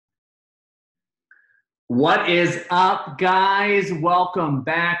What is up, guys? Welcome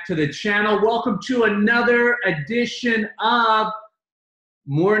back to the channel. Welcome to another edition of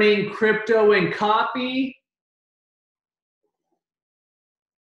Morning Crypto and Coffee.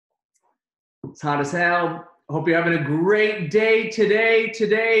 It's hot as hell. I hope you're having a great day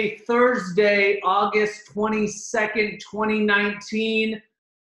today, Thursday, August 22nd, 2019.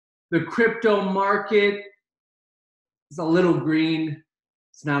 The crypto market is a little green.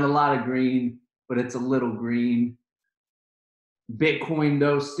 It's not a lot of green, but it's a little green. Bitcoin,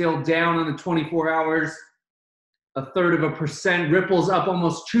 though, still down on the 24 hours, 0.33%. Ripple's up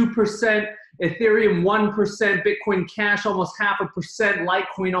almost 2%. Ethereum 1%. Bitcoin Cash almost 0.5%.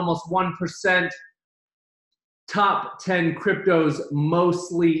 Litecoin almost 1%. Top 10 cryptos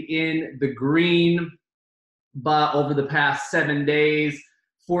mostly in the green, but over the past 7 days,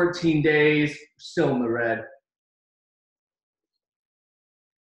 14 days, still in the red.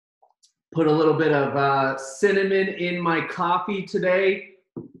 Put a little bit of cinnamon in my coffee today.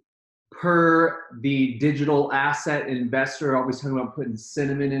 Per the digital asset investor, always talking about putting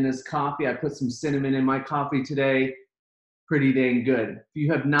cinnamon in his coffee. I put some cinnamon in my coffee today. Pretty dang good. If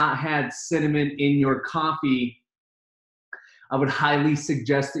you have not had cinnamon in your coffee, I would highly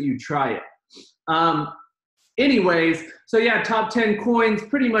suggest that you try it. Anyways, so yeah, top 10 coins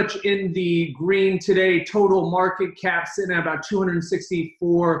pretty much in the green today. Total market cap sitting at about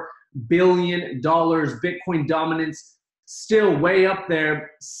 $264 billion. Bitcoin dominance still way up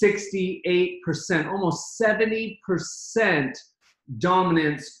there, 68%, almost 70%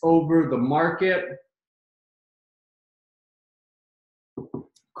 dominance over the market.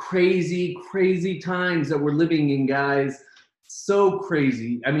 Crazy times that we're living in, guys. So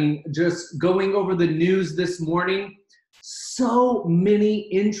crazy. I mean, just going over the news this morning, so many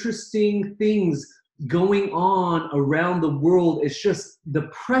interesting things going on around the world. It's just the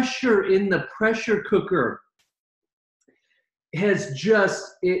pressure in the pressure cooker has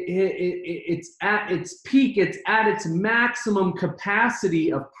just, it's at its peak, it's at its maximum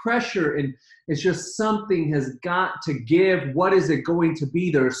capacity of pressure, and it's just something has got to give. What is it going to be?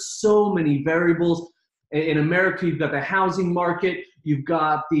 There are so many variables. In America, you've got the housing market, you've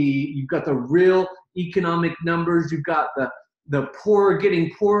got the real economic numbers, you've got the poor getting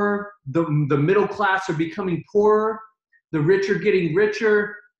poorer, the middle class are becoming poorer, the rich are getting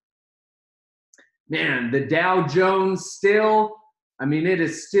richer. Man, the Dow Jones still, I mean, it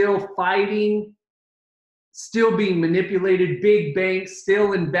is still fighting, still being manipulated. Big banks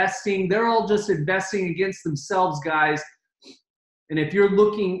still investing. They're all just investing against themselves, guys. And if you're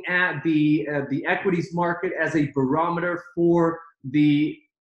looking at the equities market as a barometer for the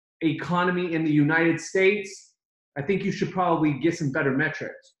economy in the United States, I think you should probably get some better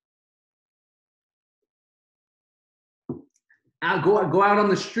metrics. Go out on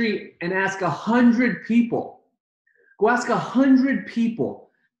the street and ask 100 people. Go ask 100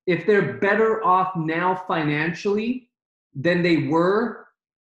 people if they're better off now financially than they were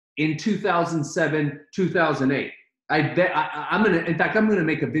in 2007, 2008. I bet I'm gonna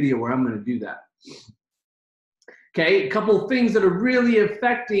make a video where I'm gonna do that. Okay, a couple of things that are really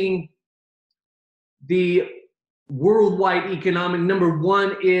affecting the worldwide economic. Number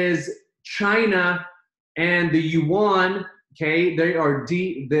one is China and the Yuan. Okay,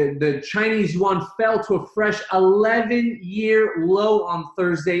 the Chinese yuan fell to a fresh 11-year low on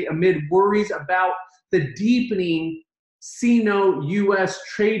Thursday amid worries about the deepening Sino-U.S.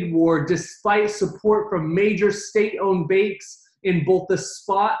 trade war, despite support from major state-owned banks in both the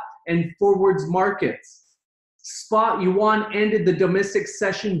spot and forwards markets. Spot yuan ended the domestic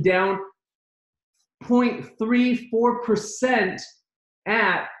session down 0.34%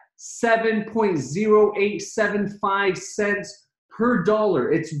 at 7.0875 cents per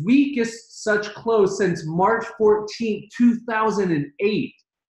dollar. Its weakest such close since March 14, 2008.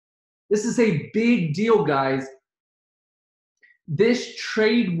 This is a big deal, guys. This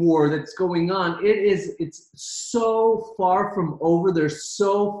trade war that's going on, it's so far from over. They're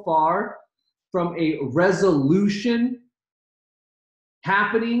so far from a resolution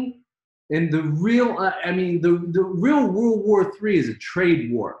happening. And the real, the real World War III is a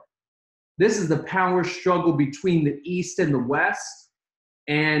trade war. This is the power struggle between the East and the West.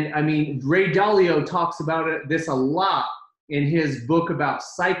 And I mean, Ray Dalio talks about this a lot in his book about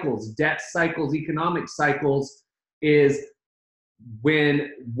cycles, debt cycles, economic cycles, is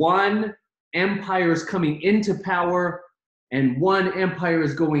when one empire is coming into power and one empire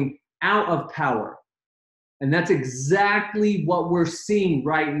is going out of power. And that's exactly what we're seeing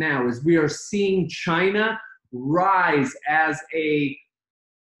right now, is we are seeing China rise as a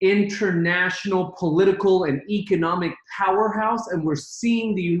international political and economic powerhouse, and we're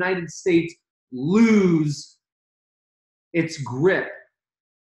seeing the United States lose its grip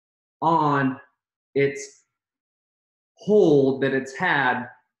on its hold that it's had,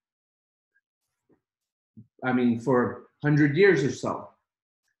 I mean, for 100 years or so.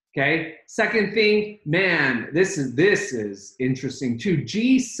 Okay. Second thing, man, this is interesting too.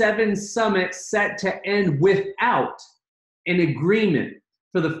 G7 summit set to end without an agreement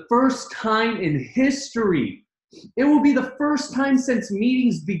for the first time in history. It will be the first time since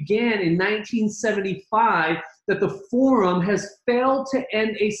meetings began in 1975 that the forum has failed to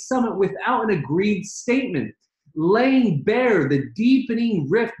end a summit without an agreed statement, laying bare the deepening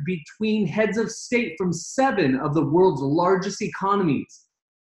rift between heads of state from 7 of the world's largest economies.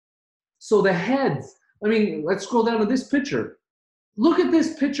 So the heads, I mean, let's scroll down to this picture. Look at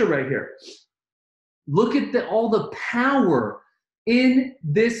this picture right here. Look at all the power in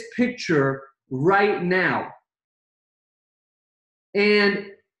this picture right now. And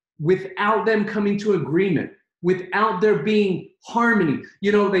without them coming to agreement, without there being harmony.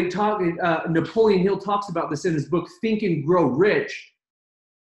 You know, they talk, Napoleon Hill talks about this in his book, Think and Grow Rich.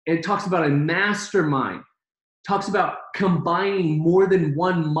 It talks about a mastermind. Talks about combining more than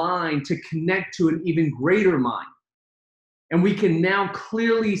one mind to connect to an even greater mind. And we can now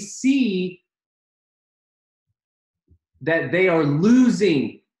clearly see that they are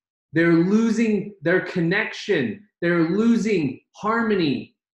losing. They're losing their connection. They're losing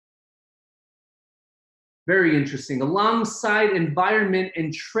harmony. Very interesting. Alongside environment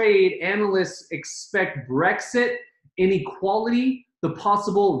and trade, analysts expect Brexit, inequality, the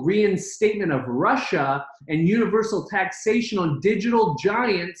possible reinstatement of Russia, and universal taxation on digital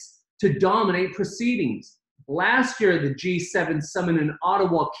giants to dominate proceedings. Last year, the G7 summit in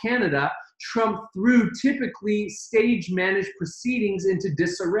Ottawa, Canada, Trump threw typically stage-managed proceedings into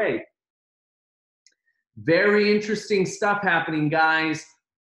disarray. Very interesting stuff happening, guys,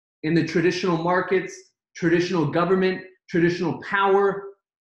 in the traditional markets, traditional government, traditional power.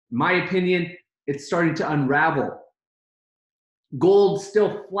 In my opinion, it's starting to unravel. Gold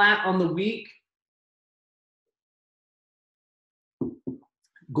still flat on the week.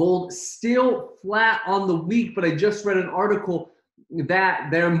 Gold still flat on the week, but I just read an article that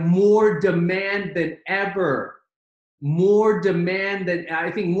there's more demand than ever. More demand than, I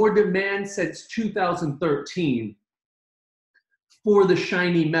think more demand since 2013 for the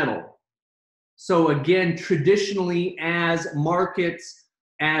shiny metal. So again, traditionally, as markets,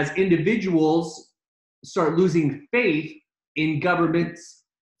 as individuals start losing faith in governments,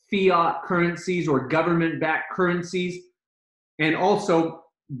 fiat currencies or government-backed currencies, and also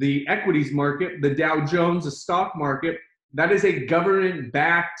the equities market, the Dow Jones, the stock market, that is a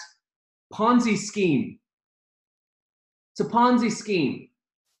government-backed Ponzi scheme. It's a Ponzi scheme,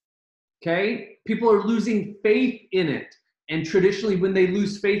 okay? People are losing faith in it. And traditionally, when they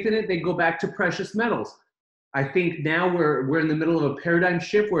lose faith in it, they go back to precious metals. I think now we're in the middle of a paradigm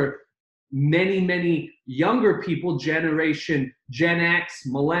shift where many younger people, generation Gen X,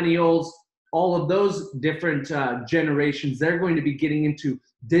 millennials, all of those different generations, they're going to be getting into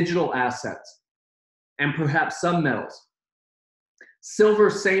digital assets and perhaps some metals. Silver,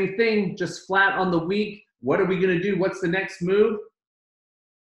 same thing, just flat on the week. What are we going to do? What's the next move?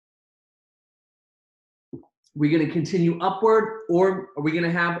 We're going to continue upward, or are we going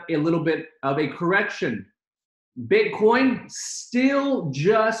to have a little bit of a correction? Bitcoin still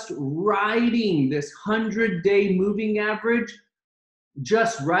just riding this 100-day moving average,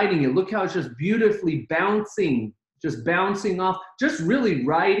 just riding it. Look how it's just beautifully bouncing, just bouncing off, just really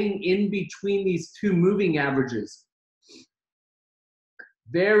riding in between these two moving averages.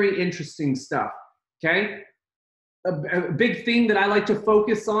 Very interesting stuff, okay? A big thing that I like to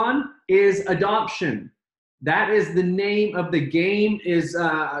focus on is adoption. That is the name of the game. Is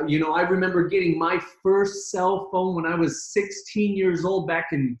you know, I remember getting my first cell phone when I was 16 years old back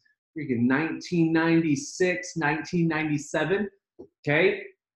in freaking 1996, 1997. Okay,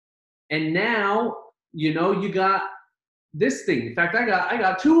 and now you know you got this thing. In fact, I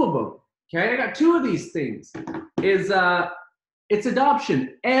got two of them. Okay, I got two of these things. It's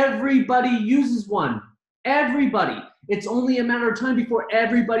adoption. Everybody uses one. Everybody. It's only a matter of time before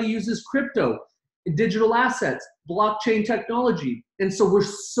everybody uses crypto, digital assets, blockchain technology. And so we're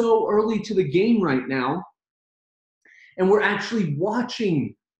so early to the game right now. And we're actually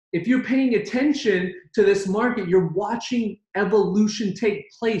watching. If you're paying attention to this market, you're watching evolution take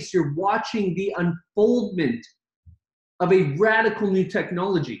place. You're watching the unfoldment of a radical new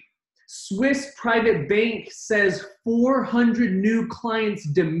technology. Swiss private bank says 400 new clients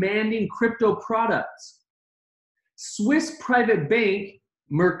demanding crypto products. Swiss private bank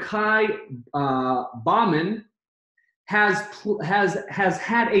Merkai Baumann has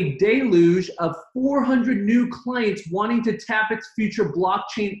had a deluge of 400 new clients wanting to tap its future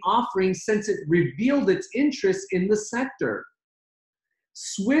blockchain offerings since it revealed its interest in the sector.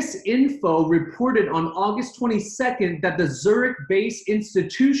 Swiss Info reported on August 22nd that the Zurich-based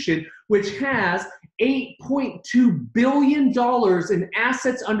institution, which has $8.2 billion in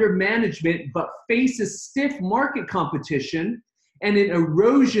assets under management but faces stiff market competition and an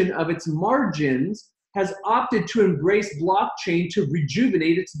erosion of its margins, has opted to embrace blockchain to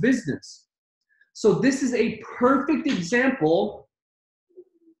rejuvenate its business. So this is a perfect example.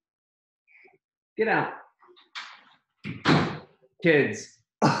 Get out, kids.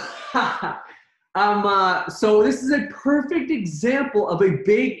 So this is a perfect example of a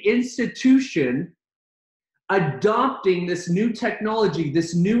big institution adopting this new technology,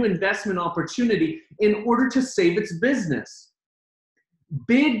 this new investment opportunity in order to save its business.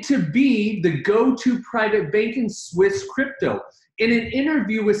 Bid to be the go-to private bank in Swiss crypto. In an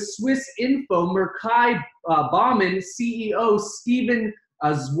interview with Swiss Info, Merkai Baumann CEO Steven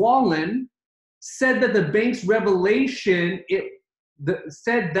Zwollen said that the bank's revelation,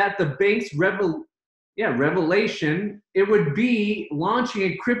 it would be launching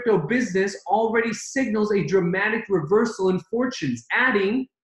a crypto business already signals a dramatic reversal in fortunes, adding,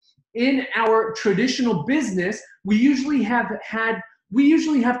 in our traditional business, we usually have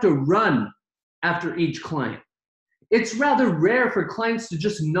to run after each client. It's rather rare for clients to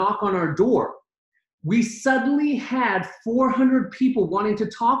just knock on our door. We suddenly had 400 people wanting to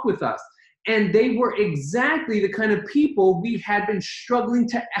talk with us, and they were exactly the kind of people we had been struggling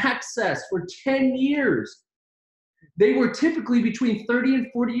to access for 10 years. They were typically between 30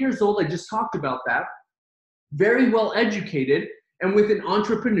 and 40 years old, I just talked about that, very well educated, and with an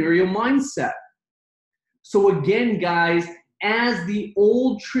entrepreneurial mindset. So again, guys, as the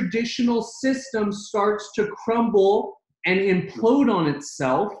old traditional system starts to crumble and implode on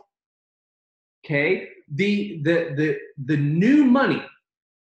itself, okay, the new money,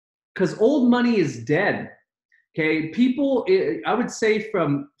 because old money is dead, okay, people, I would say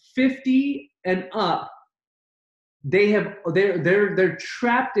from 50 and up, they're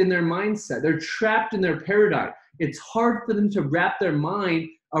trapped in their mindset, they're trapped in their paradigm. It's hard for them to wrap their mind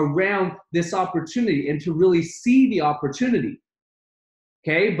around this opportunity and to really see the opportunity,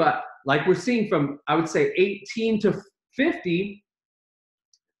 okay? But like we're seeing from, I would say 18 to 50,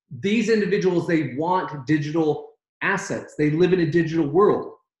 these individuals, they want digital assets. They live in a digital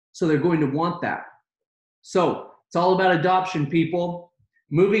world, so they're going to want that. So it's all about adoption, people.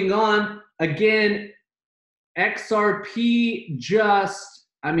 Moving on, again, XRP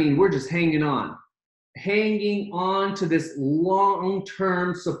we're just hanging on to this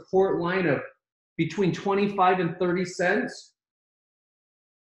long-term support line of between 25 and 30 cents.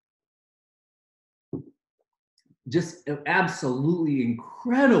 Just absolutely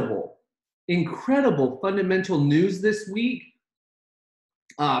incredible fundamental news this week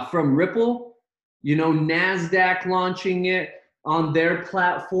from Ripple. You know, NASDAQ launching it on their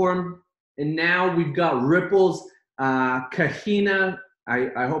platform. And now we've got Ripple's Kahina,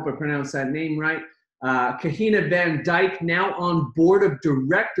 I hope I pronounced that name right, Kahina Van Dyke now on board of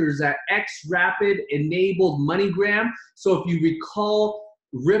directors at XRapid enabled MoneyGram. So if you recall,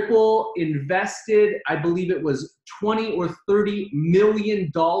 Ripple invested, I believe it was $20 or $30 million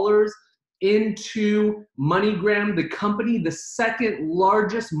into MoneyGram, the company, the second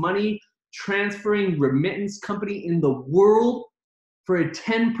largest money transferring remittance company in the world, for a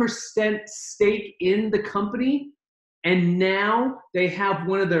 10% stake in the company. And now they have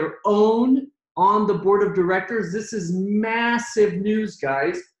one of their own on the board of directors. This is massive news,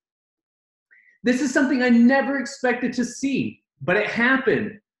 guys. This is something I never expected to see, but it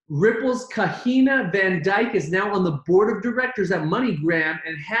happened. Ripple's Kahina Van Dyke is now on the board of directors at MoneyGram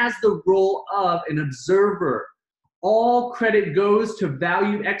and has the role of an observer. All credit goes to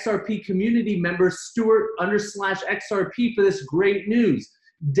valued XRP community member Stuart_XRP for this great news.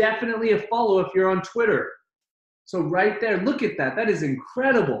 Definitely a follow if you're on Twitter. So right there, look at that. That is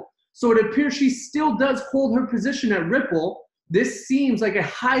incredible. So it appears she still does hold her position at Ripple. This seems like a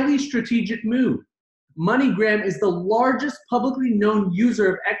highly strategic move. MoneyGram is the largest publicly known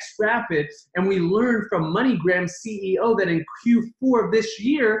user of XRapid, and we learned from MoneyGram's CEO that in Q4 of this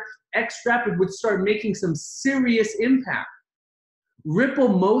year, XRapid would start making some serious impact. Ripple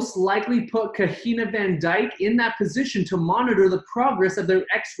most likely put Kahina Van Dyke in that position to monitor the progress of their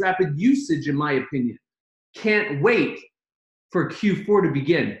XRapid usage, in my opinion. Can't wait for Q4 to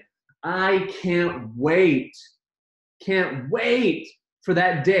begin. I can't wait. Can't wait for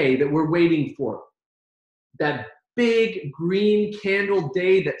that day that we're waiting for. That big green candle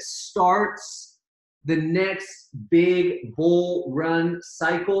day that starts the next big bull run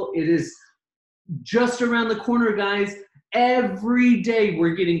cycle. It is just around the corner, guys. Every day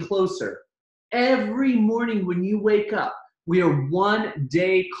we're getting closer. Every morning when you wake up, we are one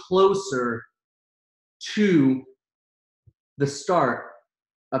day closer to the start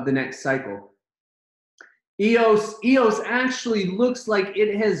of the next cycle. EOS actually looks like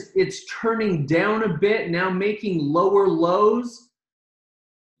it's turning down a bit now, making lower lows.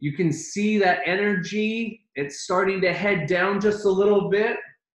 You can see that energy. It's starting to head down just a little bit.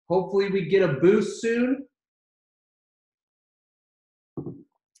 Hopefully we get a boost soon.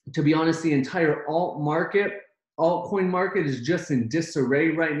 To be honest, the entire altcoin market is just in disarray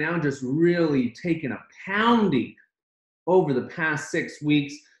right now, just really taking a pounding over the past 6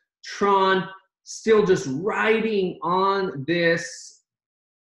 weeks. Tron still just riding on this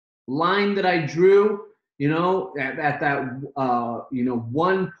line that I drew, you know, at that,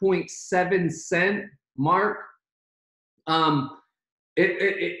 1.7 cent mark.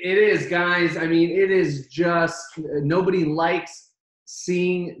 It is, guys. I mean, it is just, nobody likes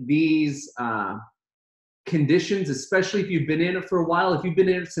seeing these conditions, especially if you've been in it for a while. If you've been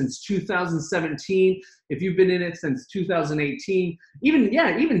in it since 2017, if you've been in it since 2018,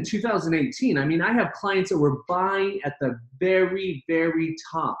 even 2018. I mean, I have clients that were buying at the very, very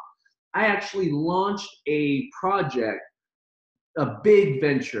top. I actually launched a project, a big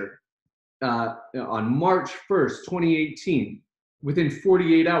venture, on March 1st, 2018. Within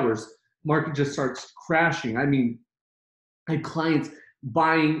 48 hours, market just starts crashing. I mean, I had clients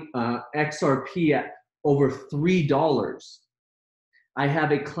buying XRP at over $3. I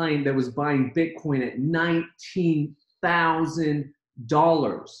have a client that was buying Bitcoin at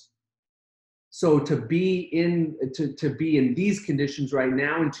 $19,000. So to be in these conditions right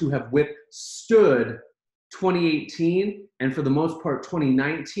now and to have withstood 2018 and for the most part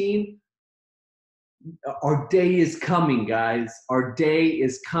 2019, our day is coming, guys. Our day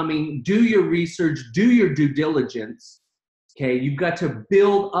is coming. Do your research, do your due diligence. Okay, you've got to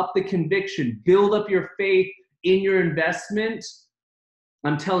build up the conviction, build up your faith in your investment.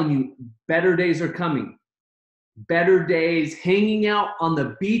 I'm telling you, better days are coming. Better days, hanging out on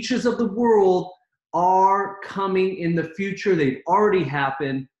the beaches of the world are coming in the future. They've already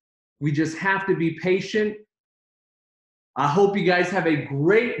happened. We just have to be patient. I hope you guys have a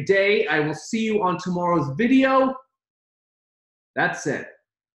great day. I will see you on tomorrow's video. That's it.